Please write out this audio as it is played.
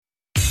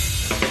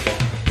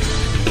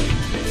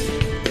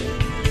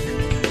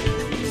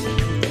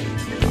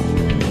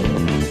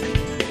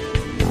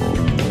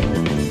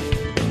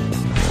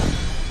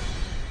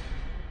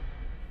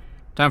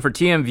Time for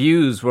TM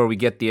Views, where we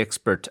get the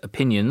expert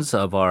opinions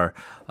of our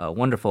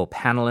wonderful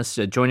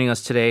panelists. Joining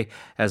us today,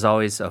 as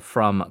always,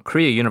 from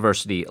Korea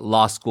University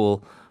Law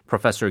School,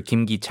 Professor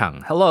Kim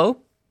Kee-Chang.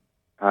 Hello.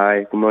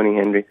 Hi, good morning,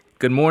 Henry.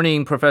 Good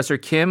morning, Professor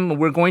Kim.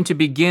 We're going to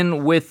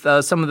begin with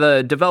some of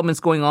the developments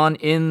going on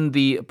in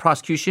the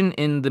prosecution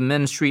in the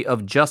Ministry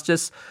of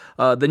Justice.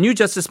 The new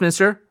Justice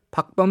Minister,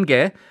 Park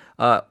Beom-kye,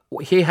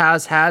 he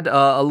has had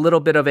a little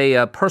bit of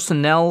a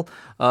personnel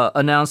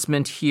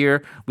announcement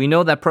here. We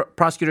know that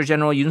Prosecutor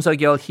General Yoon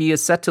Suk-yeol, he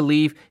is set to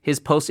leave his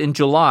post in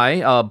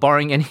July,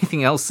 barring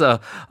anything else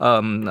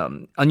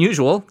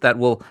unusual that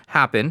will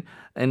happen.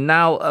 And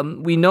now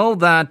we know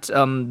that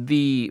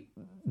the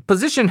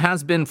position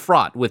has been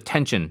fraught with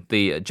tension,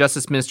 the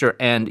Justice Minister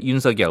and Yoon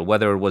Suk-yeol,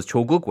 whether it was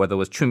Cho-guk, whether it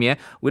was Chumye.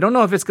 We don't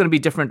know if it's going to be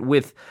different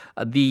with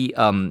the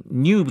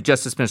new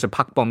Justice Minister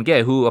Park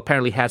Beom-kye, who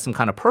apparently had some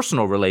kind of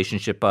personal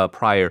relationship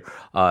prior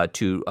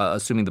to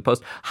assuming the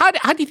post. How do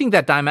you think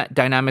that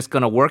dynamic's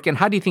going to work, and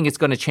how do you think it's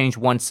going to change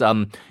once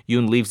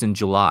Yoon leaves in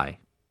July?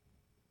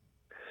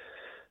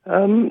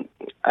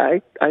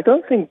 I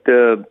don't think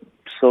the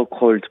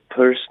so-called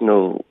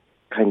personal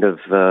kind of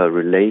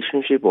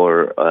relationship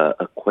or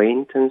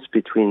acquaintance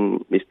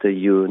between Mr.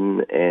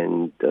 Yoon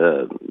and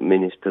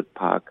Minister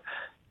Park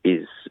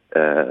is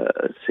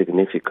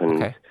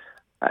significant. Okay.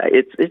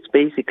 It's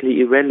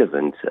basically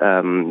irrelevant.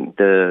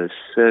 The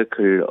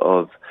circle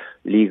of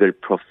legal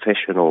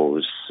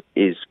professionals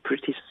is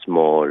pretty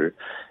small,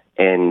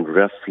 and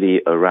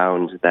roughly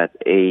around that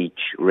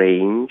age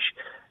range.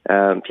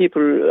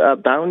 People are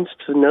bound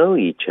to know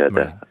each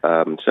other.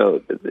 Right.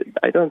 So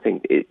I don't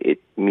think it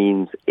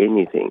means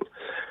anything.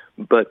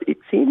 But it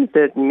seems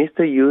that Mr.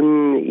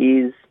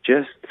 Yoon is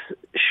just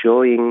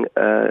showing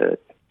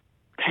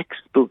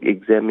textbook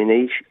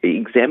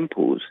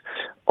examples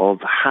of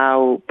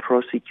how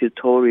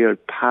prosecutorial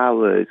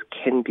powers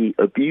can be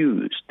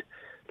abused.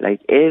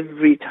 Like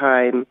every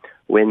time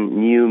when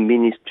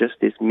new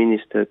Justice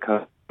Minister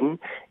comes in,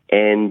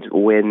 and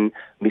when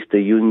Mr.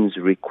 Yoon's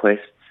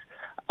requests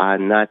are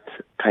not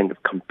kind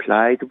of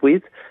complied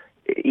with,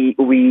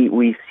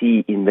 we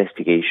see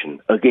investigation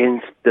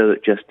against the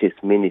Justice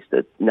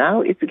Minister. Now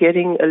it's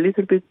getting a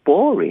little bit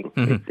boring.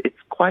 Mm-hmm. It's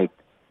quite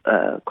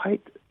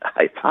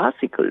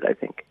farcical, I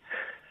think.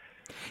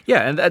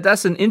 Yeah, and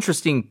that's an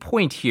interesting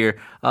point here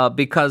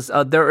because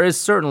there is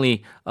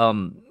certainly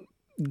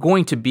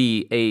going to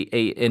be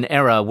an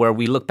era where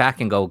we look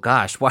back and go,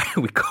 gosh, why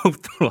did we go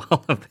through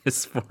all of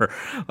this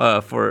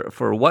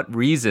for what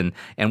reason,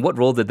 and what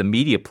role did the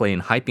media play in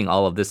hyping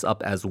all of this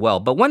up as well?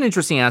 But one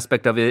interesting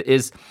aspect of it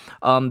is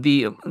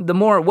the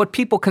more what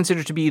people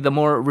consider to be the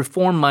more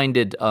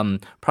reform-minded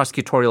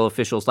prosecutorial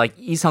officials like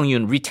Lee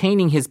Sang-yoon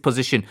retaining his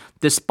position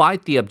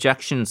despite the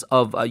objections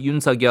of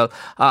Yoon Suk-yeol.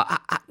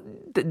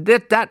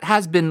 That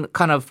has been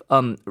kind of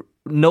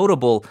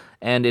notable,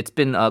 and it's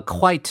been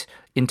quite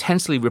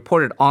intensely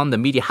reported on the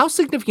media. How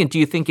significant do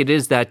you think it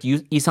is that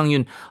Lee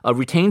Sang-yoon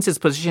retains his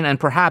position and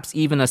perhaps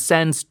even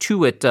ascends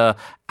to it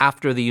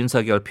after the Yoon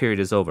Suk-yeol period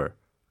is over?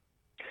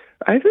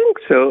 I think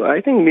so. I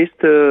think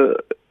Mr.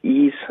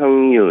 Lee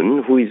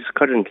Sang-yoon, who is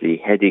currently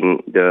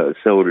heading the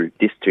Seoul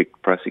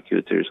District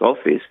Prosecutor's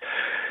Office,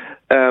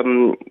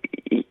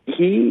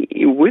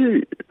 he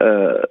will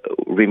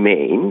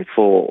remain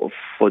for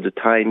the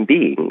time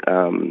being.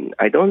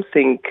 I don't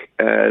think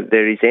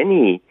there is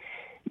any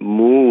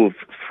move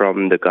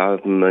from the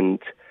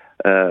government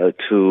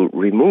to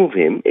remove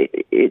him.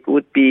 It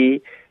would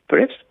be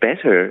perhaps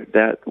better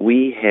that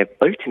we have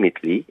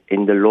ultimately,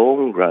 in the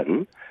long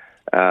run,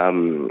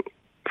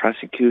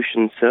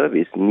 prosecution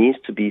service needs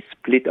to be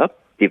split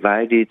up,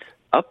 divided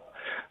up,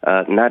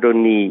 not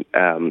only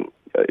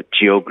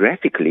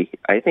geographically.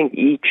 I think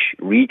each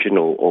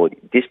regional or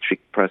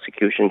district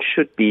prosecution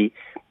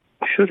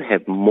should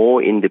have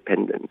more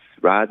independence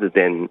rather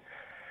than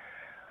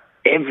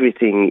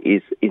everything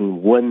is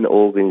in one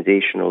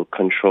organizational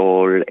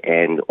control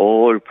and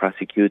all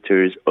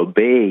prosecutors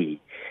obey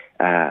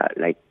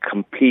like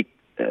complete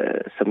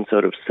some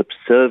sort of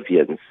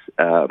subservience,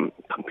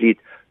 complete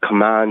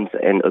commands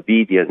and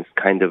obedience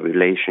kind of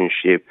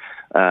relationship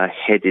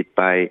headed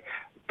by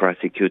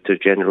Prosecutor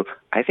General.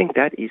 I think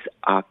that is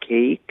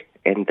archaic,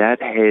 and that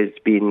has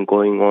been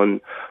going on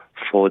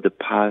for the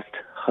past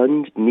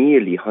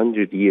nearly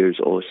 100 years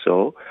or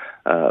so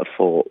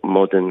for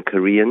modern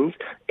Koreans,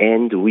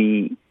 and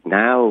we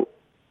now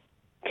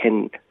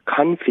can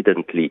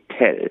confidently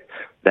tell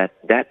that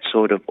that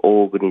sort of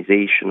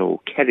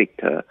organizational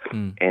character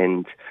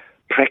and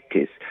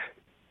practice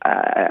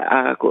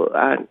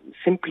are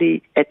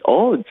simply at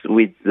odds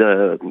with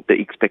the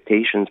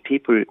expectations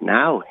people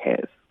now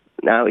have.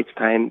 Now it's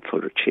time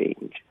for a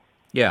change.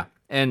 Yeah.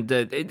 And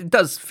it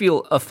does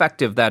feel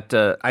effective that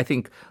I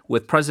think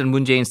with President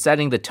Moon Jae-in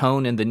setting the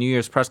tone in the New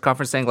Year's press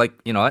conference saying like,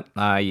 you know what,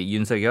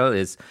 Yoon Suk-yeol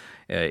is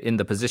in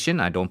the position.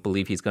 I don't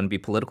believe he's going to be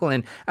political.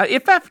 And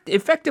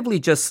effectively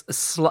just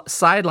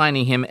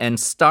sidelining him and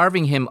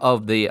starving him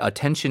of the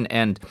attention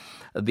and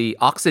the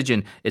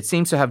oxygen, it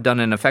seems to have done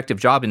an effective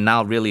job in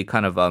now really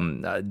kind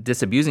of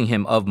disabusing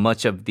him of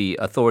much of the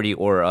authority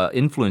or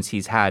influence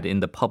he's had in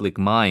the public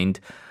mind.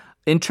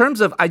 In terms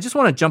of, I just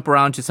want to jump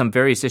around to some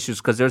various issues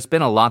because there's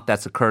been a lot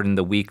that's occurred in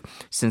the week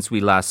since we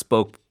last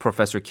spoke,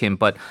 Professor Kim.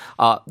 But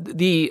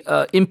the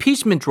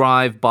impeachment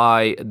drive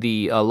by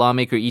the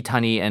lawmaker Lee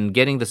Tani and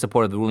getting the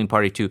support of the ruling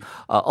party to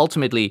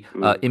ultimately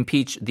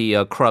impeach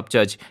the corrupt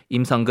judge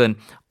Im Sung-keun,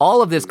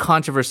 all of this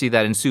controversy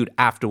that ensued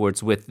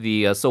afterwards with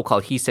the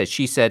so-called he said,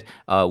 she said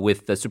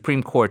with the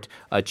Supreme Court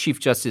Chief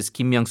Justice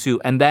Kim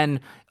Myung-soo, and then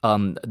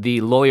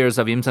the lawyers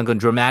of Im Sung-keun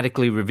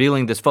dramatically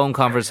revealing this phone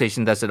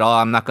conversation that said,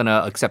 I'm not going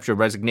to accept your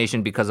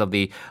resignation because of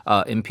the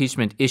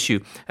impeachment issue.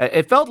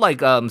 It felt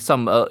like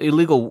some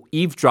illegal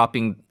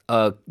eavesdropping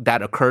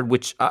that occurred,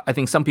 which I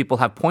think some people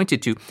have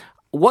pointed to.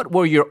 What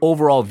were your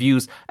overall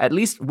views, at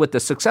least with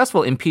the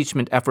successful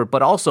impeachment effort,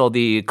 but also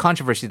the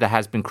controversy that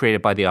has been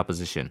created by the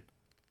opposition?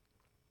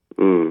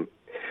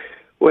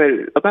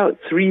 Well, about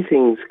three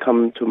things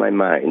come to my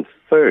mind.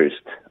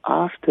 First,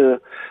 after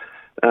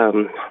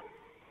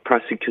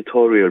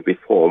prosecutorial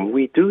reform,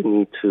 we do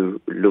need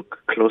to look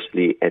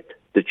closely at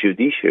the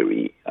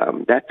judiciary.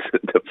 That's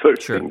the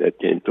first thing that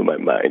came to my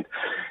mind.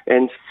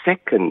 And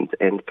second,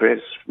 and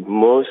perhaps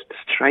most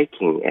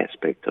striking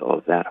aspect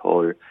of that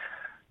whole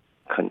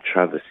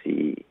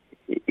controversy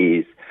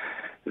is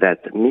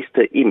that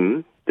Mr.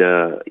 Im,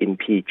 the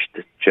impeached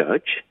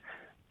judge,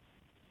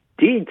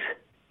 did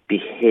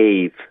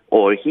behave,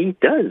 or he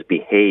does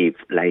behave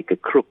like a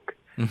crook.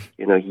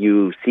 You know,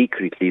 you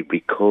secretly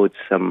record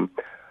some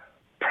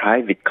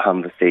private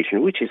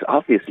conversation, which is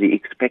obviously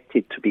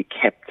expected to be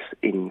kept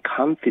in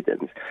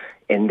confidence,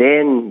 and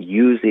then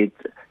use it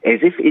as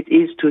if it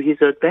is to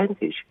his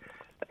advantage.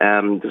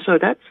 So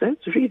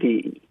that's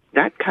really,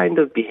 that kind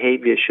of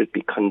behavior should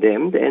be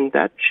condemned, and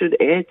that should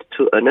add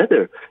to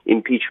another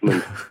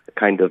impeachment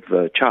kind of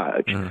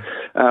charge.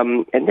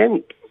 And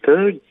then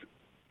third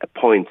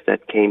point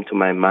that came to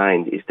my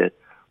mind is that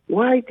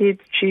why did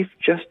Chief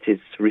Justice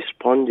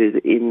respond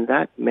in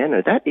that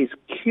manner? That is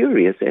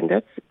curious, and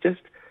that's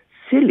just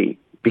silly,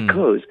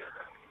 because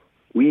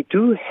we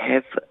do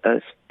have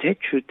a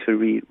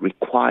statutory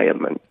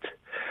requirement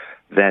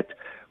that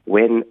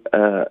when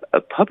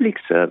a public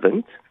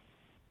servant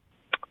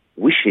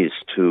wishes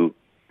to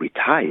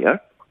retire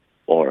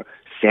or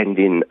send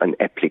in an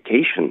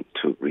application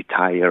to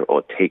retire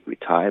or take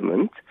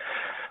retirement,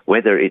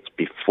 whether it's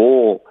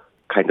before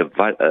kind of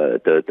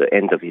the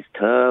end of his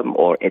term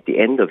or at the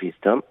end of his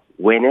term,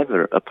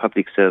 whenever a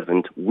public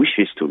servant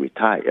wishes to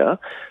retire,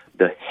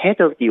 the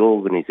head of the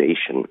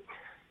organization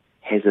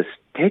has a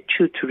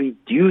statutory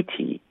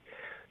duty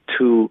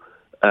to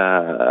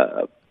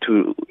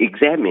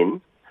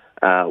examine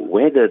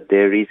whether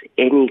there is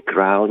any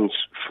grounds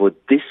for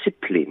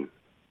discipline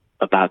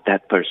about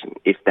that person,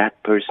 if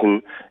that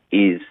person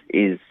is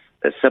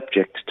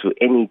subject to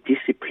any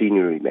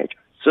disciplinary measure.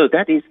 So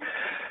that is,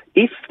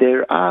 if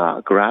there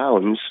are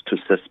grounds to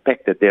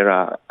suspect that there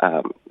are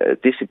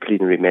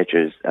disciplinary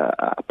measures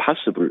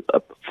possible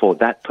for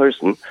that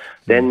person,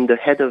 then the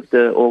head of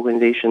the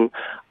organization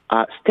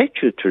are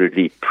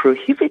statutorily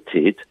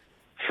prohibited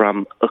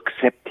from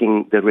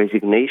accepting the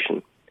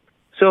resignation.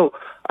 So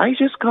I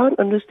just can't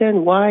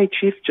understand why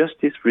Chief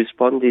Justice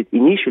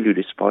initially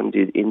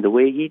responded in the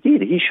way he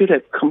did. He should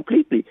have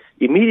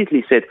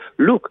immediately said,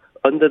 look,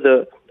 under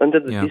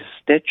this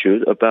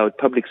statute about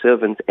Public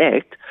Servants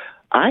Act,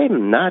 I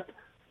am not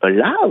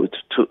allowed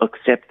to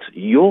accept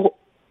your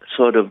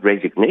sort of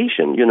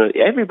resignation. You know,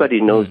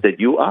 everybody knows that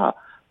you are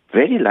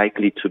very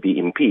likely to be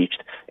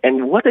impeached.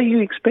 And what are you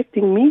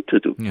expecting me to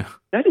do? Yeah.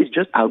 That is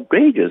just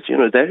outrageous. You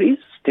know, there is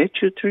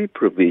statutory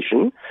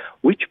provision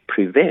which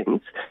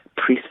prevents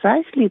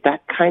precisely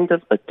that kind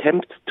of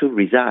attempt to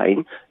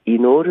resign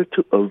in order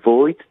to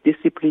avoid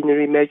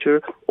disciplinary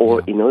measure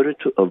or in order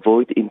to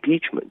avoid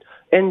impeachment.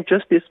 And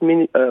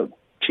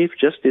Chief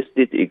Justice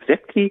did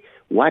exactly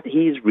what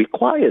he is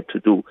required to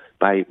do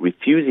by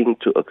refusing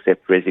to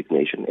accept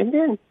resignation. And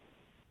then,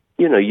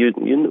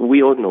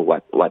 we all know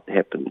what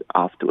happened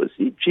afterwards.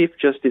 The Chief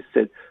Justice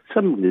said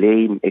some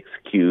lame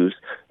excuse,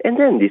 and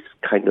then this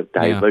kind of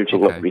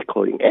diverging of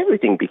recording.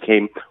 Everything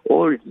became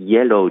all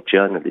yellow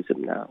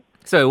journalism now.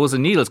 So it was a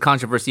needless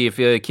controversy if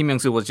Kim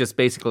Myung-soo was just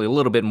basically a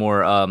little bit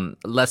more,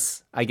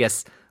 less, I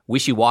guess,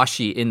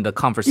 wishy-washy in the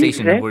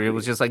conversation, where it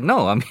was just like,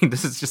 no, I mean,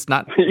 this is just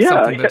not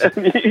something that...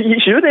 He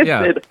should have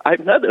said,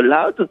 I'm not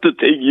allowed to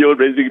take your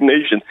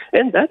resignation.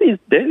 And that is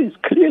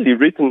clearly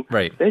written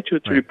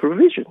statutory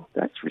provision.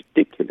 That's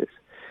ridiculous.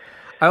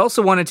 I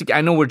also wanted to...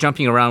 I know we're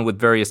jumping around with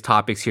various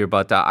topics here,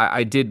 but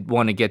I did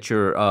want to get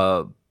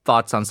your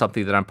thoughts on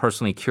something that I'm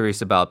personally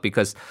curious about,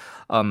 because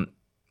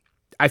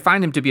I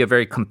find him to be a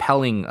very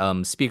compelling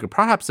speaker,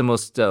 perhaps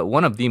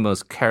one of the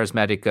most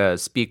charismatic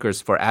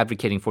speakers for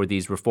advocating for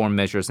these reform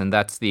measures, and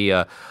that's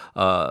the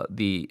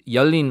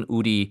Yeolin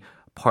Uri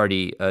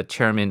Party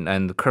chairman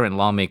and the current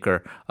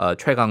lawmaker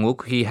Choi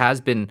Kang-wook. He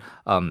has been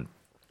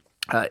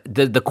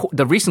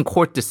the recent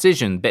court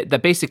decision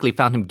that basically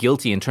found him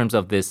guilty in terms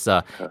of this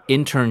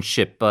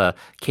internship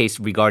case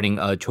regarding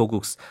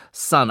Cho-guk's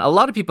son. A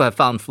lot of people have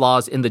found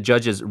flaws in the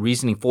judge's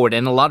reasoning for it,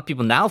 and a lot of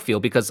people now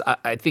feel, because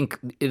I think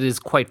it is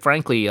quite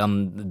frankly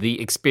the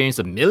experience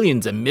of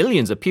millions and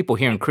millions of people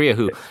here in Korea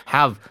who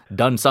have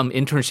done some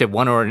internship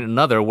one or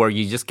another where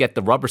you just get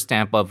the rubber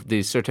stamp of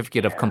the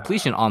certificate of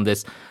completion on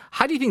this.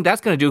 How do you think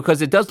that's going to do?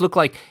 Because it does look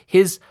like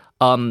his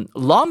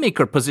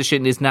lawmaker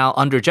position is now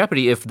under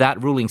jeopardy if that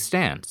ruling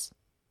stands.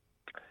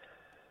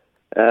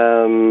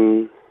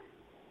 Well,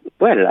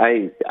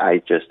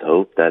 I just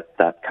hope that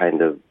that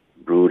kind of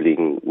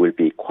ruling will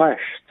be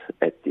quashed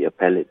at the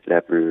appellate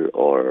level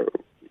or,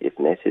 if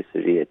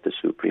necessary, at the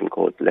Supreme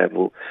Court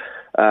level.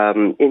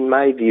 In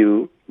my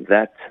view,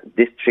 that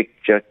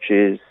district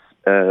judge's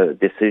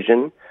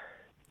decision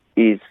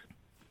is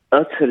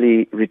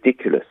utterly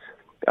ridiculous.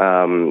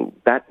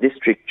 That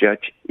district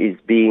judge is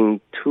being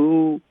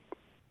too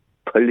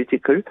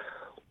political,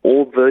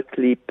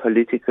 overtly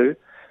political,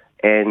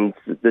 and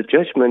the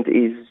judgment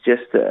is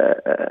just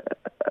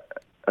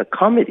a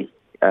comedy.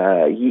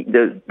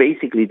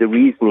 Basically, the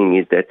reasoning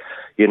is that,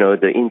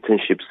 the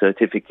internship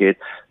certificate,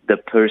 the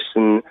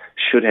person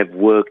should have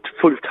worked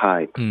full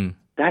time.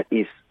 That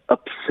is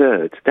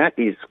absurd. That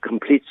is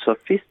complete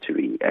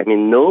sophistry. I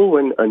mean, no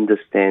one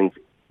understands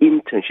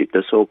internship,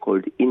 the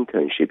so-called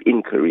internship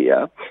in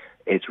Korea,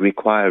 as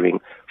requiring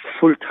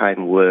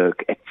full-time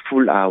work at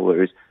full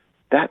hours.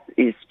 That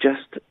is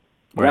just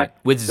right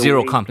with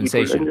zero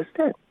compensation.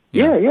 Understand?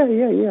 Yeah.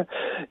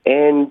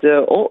 And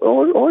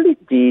all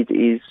it did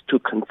is to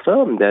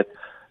confirm that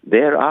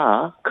there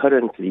are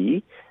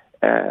currently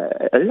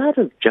a lot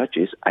of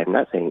judges. I'm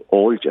not saying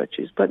all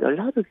judges, but a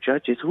lot of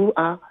judges who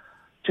are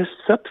just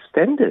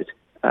substandard.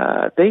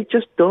 They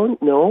just don't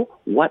know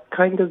what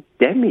kind of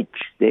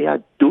damage they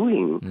are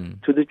doing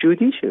to the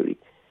judiciary.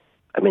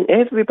 I mean,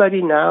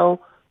 everybody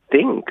now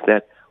think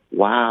that,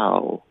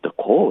 wow, the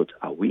courts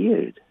are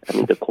weird. I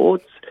mean,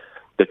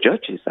 the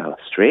judges are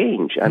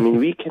strange. I mean,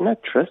 we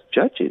cannot trust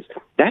judges.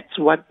 That's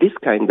what this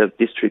kind of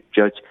district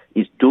judge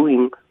is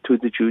doing to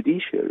the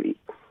judiciary.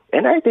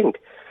 And I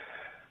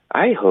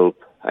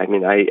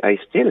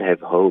still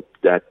have hope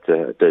that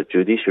the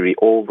judiciary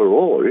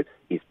overall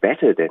is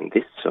better than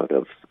this sort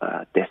of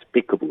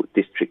despicable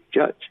district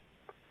judge.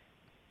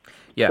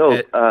 Yeah.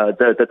 So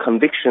the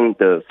conviction,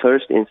 the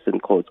first instance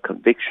court's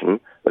conviction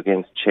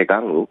against Choi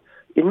Kang-wook,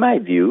 in my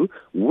view,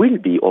 will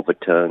be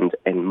overturned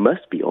and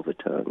must be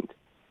overturned.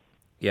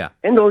 Yeah.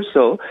 And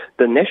also,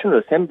 the National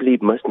Assembly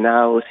must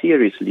now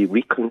seriously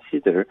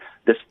reconsider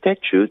the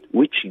statute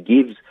which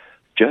gives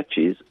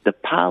judges the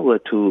power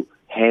to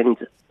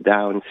hand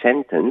down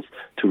sentence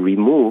to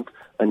remove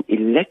an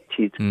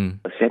elected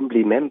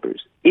assembly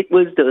members. It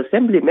was the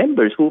assembly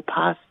members who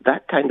passed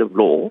that kind of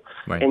law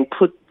and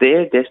put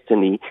their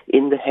destiny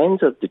in the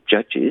hands of the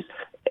judges,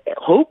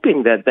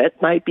 hoping that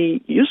that might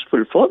be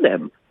useful for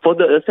them, for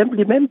the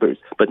assembly members.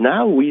 But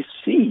now we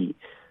see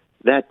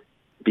that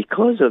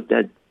because of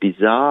that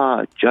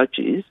bizarre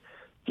judges,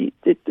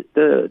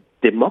 the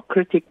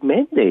democratic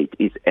mandate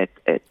is at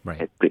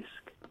risk.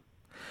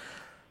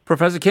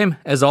 Professor Kim,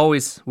 as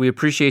always, we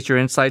appreciate your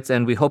insights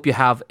and we hope you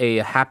have a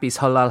happy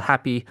Seollal,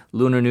 happy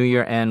Lunar New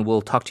Year, and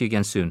we'll talk to you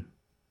again soon.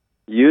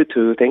 You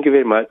too. Thank you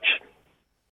very much.